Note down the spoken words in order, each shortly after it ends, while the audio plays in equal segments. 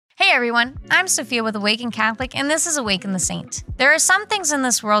Hey everyone, I'm Sophia with Awaken Catholic, and this is Awaken the Saint. There are some things in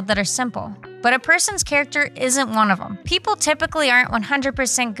this world that are simple, but a person's character isn't one of them. People typically aren't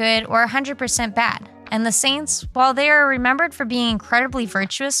 100% good or 100% bad. And the saints, while they are remembered for being incredibly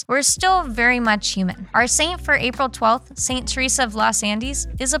virtuous, were still very much human. Our saint for April 12th, Saint Teresa of Los Andes,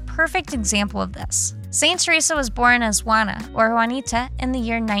 is a perfect example of this. Saint Teresa was born as Juana, or Juanita, in the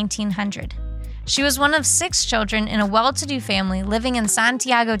year 1900. She was one of 6 children in a well-to-do family living in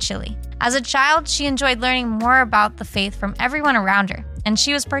Santiago, Chile. As a child, she enjoyed learning more about the faith from everyone around her, and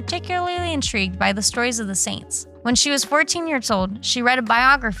she was particularly intrigued by the stories of the saints. When she was 14 years old, she read a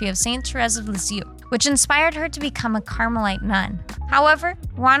biography of Saint Teresa of Lisieux, which inspired her to become a Carmelite nun. However,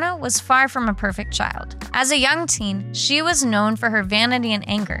 Juana was far from a perfect child. As a young teen, she was known for her vanity and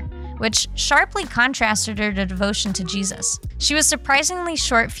anger, which sharply contrasted her devotion to Jesus. She was surprisingly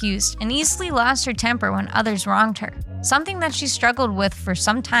short-fused and easily lost her temper when others wronged her, something that she struggled with for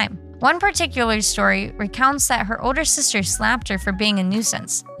some time. One particular story recounts that her older sister slapped her for being a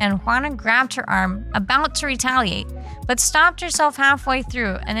nuisance, and Juana grabbed her arm, about to retaliate, but stopped herself halfway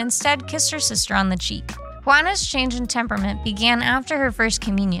through and instead kissed her sister on the cheek. Juana's change in temperament began after her first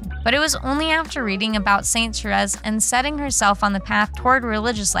communion, but it was only after reading about Saint Teresa and setting herself on the path toward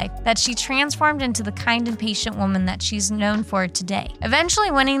religious life that she transformed into the kind and patient woman that she's known for today.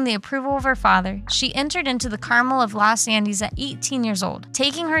 Eventually winning the approval of her father, she entered into the Carmel of Los Andes at 18 years old,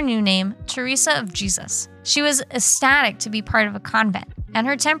 taking her new name, Teresa of Jesus. She was ecstatic to be part of a convent, and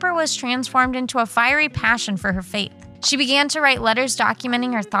her temper was transformed into a fiery passion for her faith. She began to write letters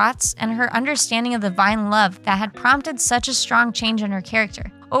documenting her thoughts and her understanding of the divine love that had prompted such a strong change in her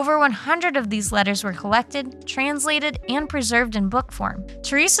character. Over 100 of these letters were collected, translated, and preserved in book form.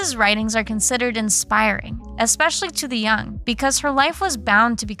 Teresa's writings are considered inspiring, especially to the young, because her life was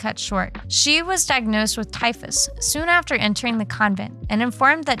bound to be cut short. She was diagnosed with typhus soon after entering the convent and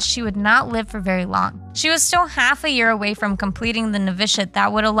informed that she would not live for very long. She was still half a year away from completing the novitiate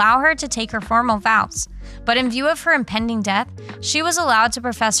that would allow her to take her formal vows. But in view of her impending death, she was allowed to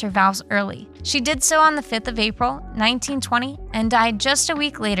profess her vows early. She did so on the 5th of April, 1920, and died just a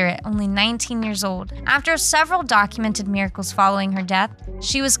week later at only 19 years old. After several documented miracles following her death,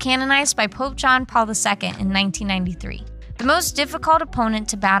 she was canonized by Pope John Paul II in 1993. The most difficult opponent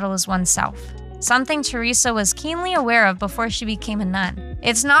to battle is oneself, something Teresa was keenly aware of before she became a nun.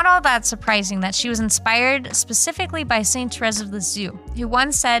 It's not all that surprising that she was inspired specifically by Saint Teresa of Lisieux, who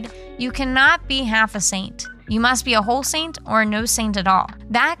once said, "You cannot be half a saint. You must be a whole saint or no saint at all."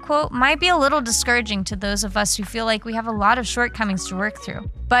 That quote might be a little discouraging to those of us who feel like we have a lot of shortcomings to work through.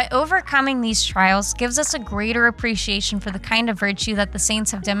 But overcoming these trials gives us a greater appreciation for the kind of virtue that the saints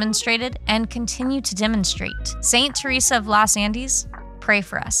have demonstrated and continue to demonstrate. Saint Teresa of Los Andes, pray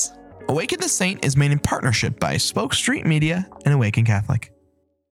for us. Awaken the Saint is made in partnership by Spoke Street Media and Awaken Catholic.